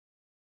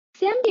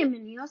Sean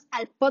bienvenidos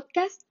al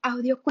podcast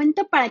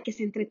Audiocuento para que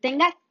se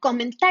entretenga,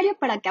 comentario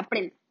para que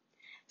aprenda.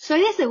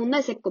 Soy de segundo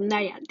de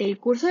secundaria del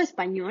curso de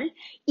español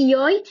y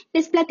hoy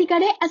les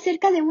platicaré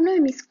acerca de uno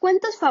de mis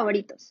cuentos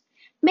favoritos.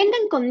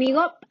 Vengan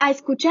conmigo a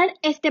escuchar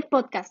este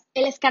podcast,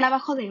 El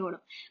Escarabajo de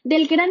Oro,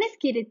 del gran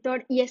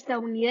escritor y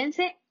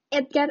estadounidense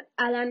Edgar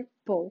Allan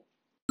Poe.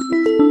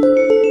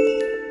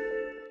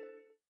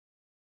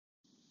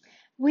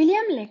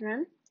 William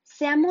Legrand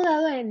se ha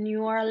mudado de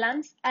New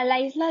Orleans a la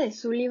isla de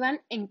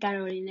Sullivan en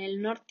Carolina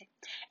del Norte,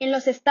 en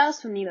los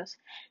Estados Unidos,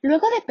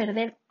 luego de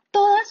perder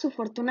toda su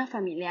fortuna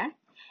familiar,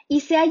 y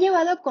se ha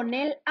llevado con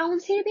él a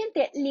un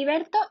sirviente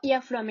liberto y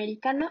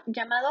afroamericano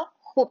llamado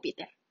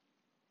Júpiter.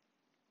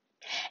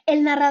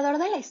 El narrador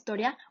de la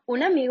historia,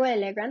 un amigo de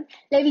Legrand,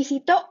 le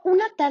visitó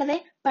una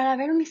tarde para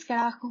ver un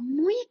escarabajo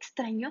muy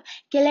extraño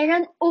que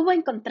Legrand hubo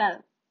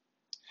encontrado.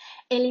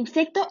 El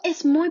insecto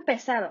es muy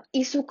pesado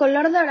y su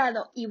color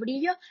dorado y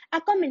brillo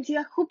ha convencido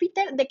a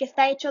Júpiter de que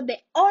está hecho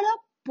de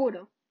oro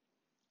puro.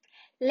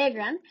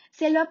 Legrand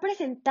se lo ha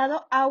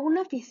presentado a un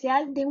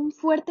oficial de un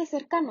fuerte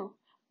cercano,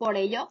 por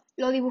ello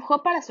lo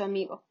dibujó para su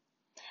amigo,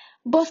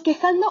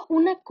 bosquejando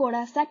una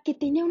coraza que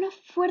tenía una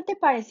fuerte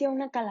parecida a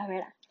una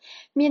calavera.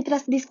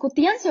 Mientras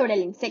discutían sobre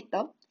el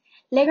insecto,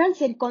 Legrand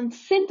se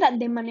concentra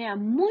de manera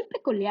muy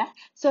peculiar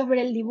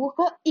sobre el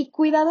dibujo y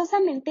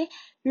cuidadosamente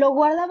lo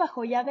guarda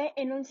bajo llave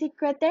en un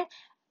secreter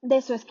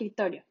de su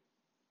escritorio.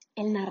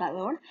 El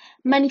narrador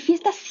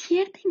manifiesta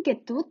cierta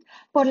inquietud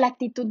por la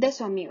actitud de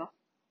su amigo.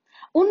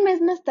 Un mes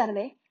más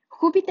tarde,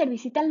 Júpiter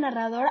visita al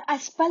narrador a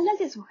espaldas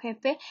de su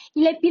jefe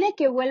y le pide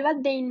que vuelva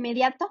de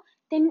inmediato,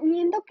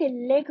 temiendo que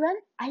Legrand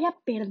haya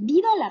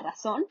perdido la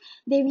razón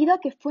debido a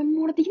que fue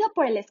mordido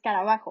por el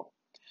escarabajo.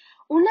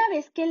 Una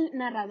vez que el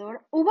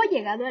narrador hubo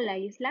llegado a la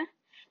isla,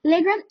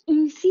 Legrand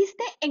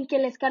insiste en que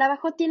el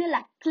escarabajo tiene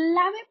la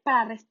clave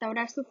para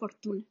restaurar su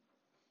fortuna.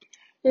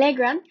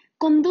 Legrand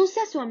conduce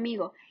a su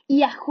amigo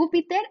y a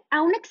Júpiter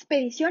a una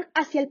expedición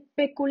hacia el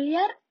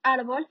peculiar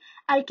árbol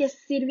al que el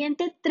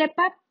sirviente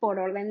trepa por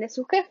orden de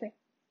su jefe,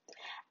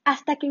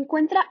 hasta que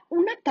encuentra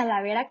una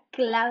calavera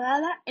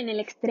clavada en el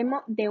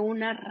extremo de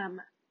una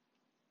rama.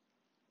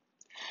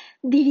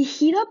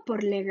 Dirigido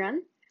por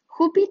Legrand,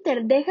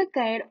 Júpiter deja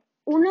caer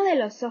uno de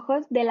los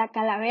ojos de la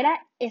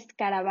calavera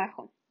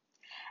escarabajo,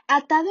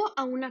 atado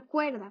a una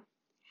cuerda.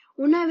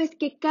 Una vez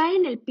que cae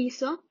en el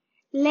piso,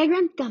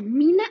 Legrand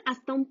camina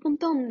hasta un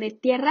punto de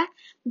tierra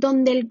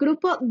donde el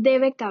grupo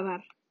debe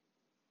cavar.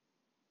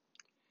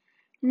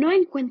 No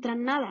encuentra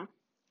nada.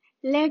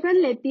 Legrand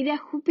le pide a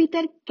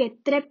Júpiter que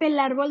trepe el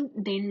árbol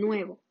de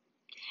nuevo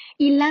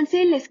y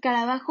lance el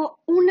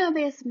escarabajo una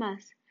vez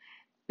más,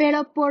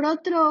 pero por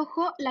otro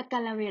ojo la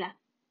calavera.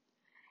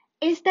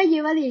 Esta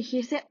lleva a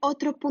dirigirse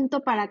otro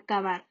punto para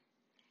cavar.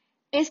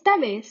 Esta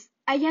vez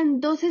hallan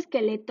 2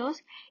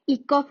 esqueletos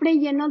y cofre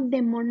lleno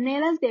de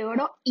monedas de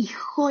oro y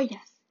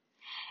joyas.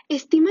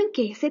 Estiman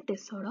que ese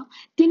tesoro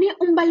tiene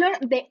un valor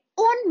de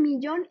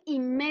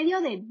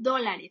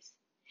 $1,500,000,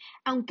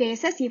 aunque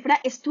esa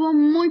cifra estuvo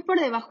muy por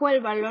debajo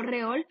del valor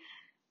real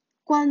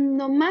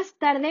cuando más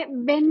tarde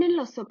venden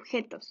los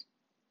objetos.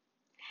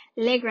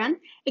 Legrand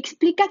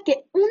explica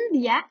que un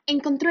día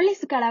encontró el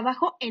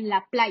escarabajo en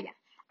la playa.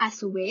 A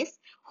su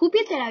vez,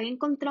 Júpiter había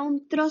encontrado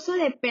un trozo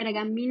de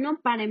pergamino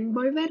para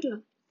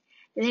envolverlo.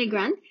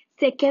 Legrand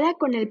se queda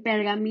con el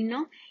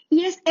pergamino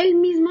y es el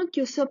mismo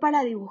que usó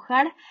para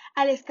dibujar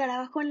al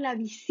escarabajo en la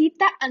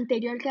visita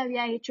anterior que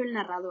había hecho el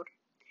narrador.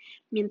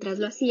 Mientras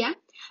lo hacía,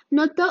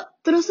 notó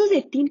trozos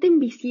de tinta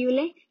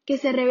invisible que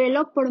se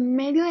reveló por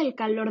medio del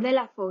calor de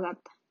la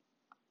fogata.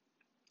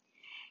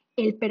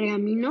 El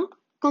pergamino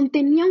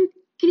contenía un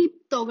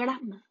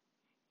criptograma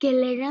que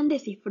Legrand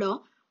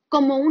descifró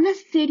como una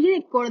serie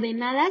de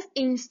coordenadas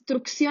e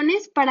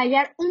instrucciones para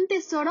hallar un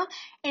tesoro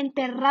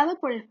enterrado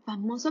por el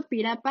famoso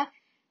pirata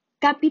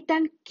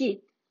Capitán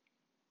Kidd.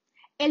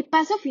 El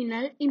paso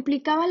final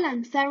implicaba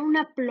lanzar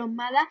una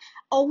plomada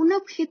o un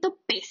objeto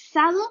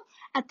pesado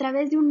a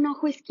través de un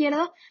ojo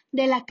izquierdo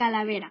de la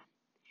calavera,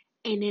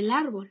 en el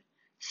árbol.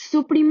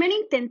 Su primer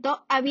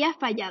intento había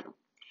fallado.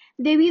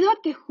 Debido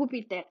a que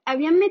Júpiter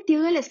había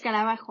metido el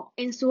escarabajo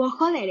en su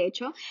ojo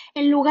derecho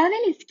en lugar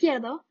del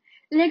izquierdo,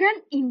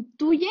 Legrand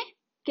intuye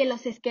que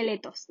los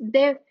esqueletos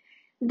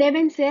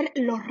deben ser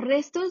los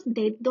restos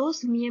de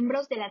 2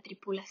 miembros de la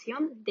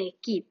tripulación de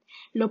Kidd.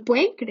 ¿Lo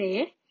pueden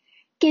creer?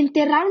 Que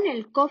enterraron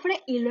el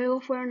cofre y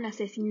luego fueron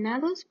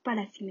asesinados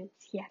para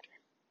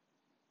silenciarla.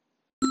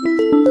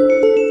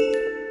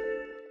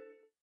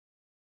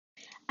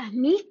 A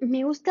mí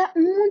me gusta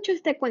mucho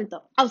este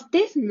cuento. ¿A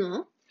ustedes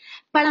no?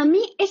 Para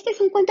mí, este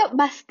es un cuento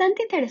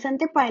bastante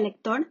interesante para el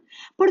lector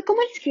por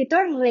cómo el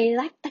escritor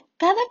redacta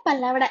cada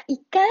palabra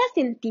y cada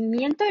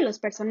sentimiento de los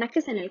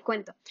personajes en el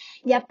cuento.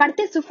 Y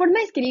aparte, su forma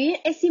de escribir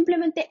es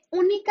simplemente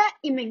única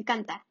y me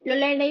encanta. Lo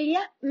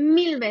leería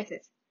 1000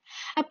 veces.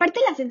 Aparte,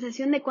 la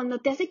sensación de cuando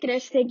te hace querer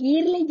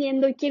seguir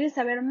leyendo y quieres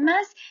saber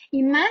más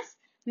y más,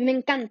 me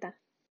encanta.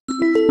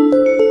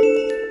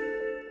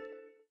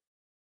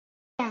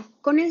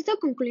 Con esto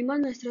concluimos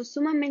nuestro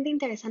sumamente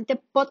interesante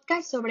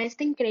podcast sobre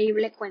este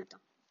increíble cuento.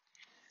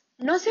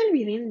 No se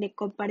olviden de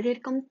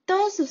compartir con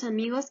todos sus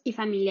amigos y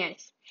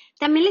familiares.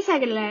 También les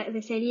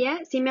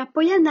agradecería si me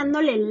apoyan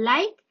dándole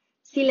like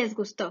si les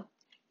gustó.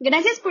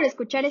 Gracias por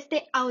escuchar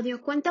este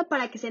audiocuento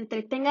para que se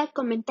entretenga,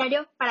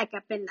 comentario para que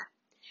aprenda.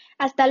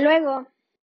 Hasta luego.